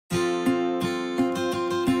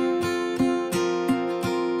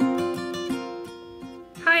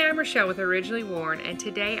Rachelle with Originally Worn, and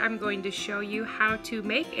today I'm going to show you how to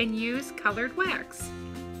make and use colored wax.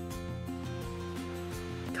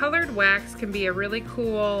 Colored wax can be a really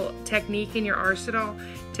cool technique in your arsenal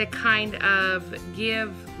to kind of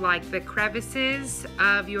give like the crevices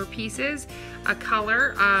of your pieces a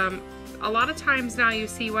color. A lot of times now you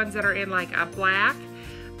see ones that are in like a black,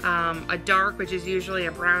 a dark, which is usually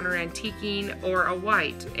a brown or antiquing, or a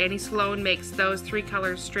white. Annie Sloan makes those three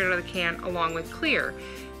colors straight out of the can along with clear.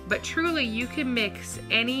 But truly you can mix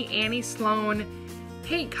any Annie Sloan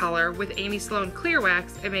paint color with Annie Sloan clear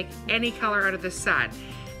wax and make any color out of the sun.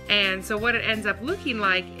 And so what it ends up looking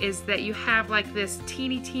like is that you have like this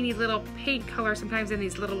teeny little paint color, sometimes in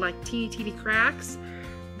these little like teeny cracks,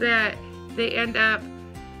 that they end up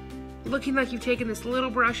looking like you've taken this little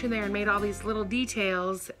brush in there and made all these little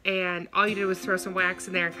details, and all you did was throw some wax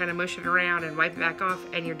in there and kind of mush it around and wipe it back off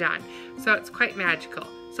and you're done. So it's quite magical.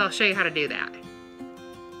 So I'll show you how to do that.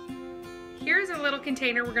 Here's a little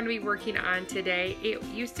container we're going to be working on today. It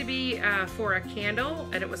used to be for a candle,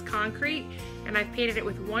 and it was concrete, and I've painted it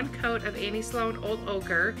with one coat of Annie Sloan Old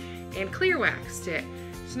Ochre and clear waxed it.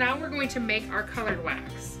 So now we're going to make our colored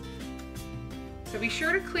wax. So be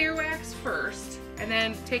sure to clear wax first, and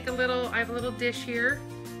then take a little, I have a little dish here,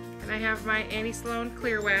 and I have my Annie Sloan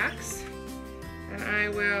clear wax, and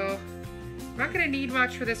I'm not going to need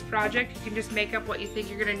much for this project. You can just make up what you think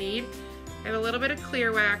you're going to need. I have a little bit of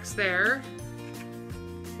clear wax there.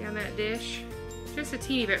 See on that dish? Just a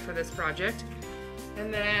teeny bit for this project.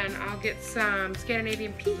 And then I'll get some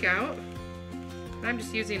Scandinavian pink out. And I'm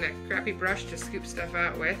just using a crappy brush to scoop stuff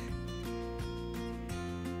out with.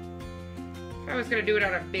 If I was going to do it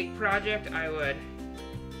on a big project, I would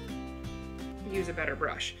use a better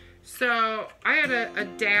brush. So I had a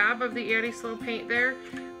dab of the Annie Sloan paint there.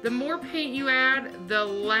 The more paint you add, the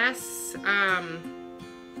less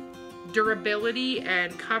durability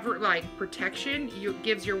and cover, like protection,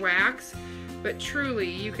 gives your wax, but truly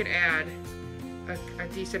you can add a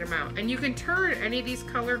decent amount. And you can turn any of these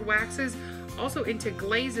colored waxes also into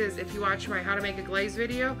glazes. If you watch my how to make a glaze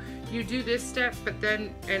video, you do this step but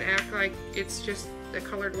then and act like it's just a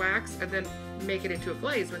colored wax and then make it into a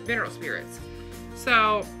glaze with mineral spirits.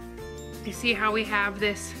 So you see how we have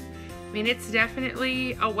this, I mean, it's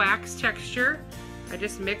definitely a wax texture. I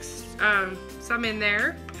just mixed some in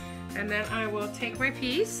there. And then I will take my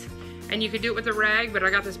piece, and you could do it with a rag, but I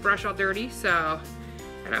got this brush all dirty, so,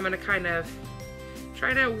 and I'm gonna kind of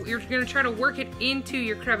you're gonna try to work it into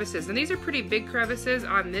your crevices. And these are pretty big crevices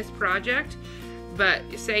on this project, but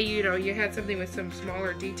say, you know, you had something with some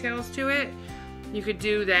smaller details to it, you could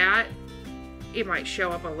do that. It might show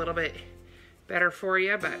up a little bit better for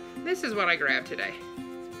you, but this is what I grabbed today.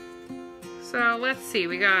 So let's see,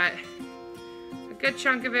 we got a good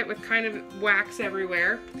chunk of it with kind of wax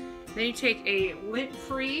everywhere. Then you take a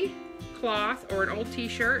lint-free cloth or an old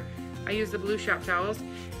t-shirt, I use the Blue Shop towels,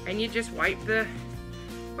 and you just wipe the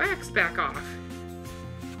wax back off.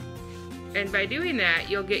 And by doing that,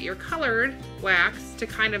 you'll get your colored wax to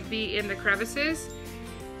kind of be in the crevices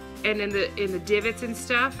and in the divots and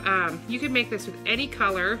stuff. You can make this with any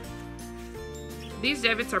color. These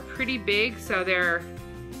divots are pretty big, so they're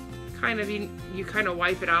kind of, you kind of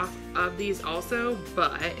wipe it off of these also,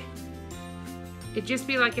 but it'd just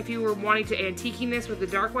be like if you were wanting to antiquing this with the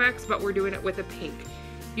dark wax, but we're doing it with a pink.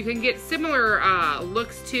 You can get similar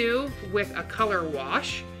looks too with a color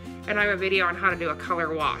wash, and I have a video on how to do a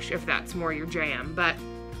color wash if that's more your jam. But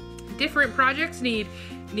different projects need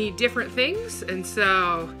different things, and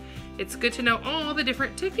so it's good to know all the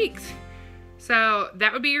different techniques. So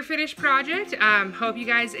that would be your finished project. Hope you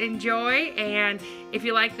guys enjoy, and if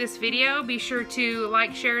you like this video, be sure to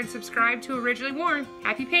like, share, and subscribe to Originally Worn.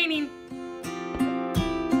 Happy painting!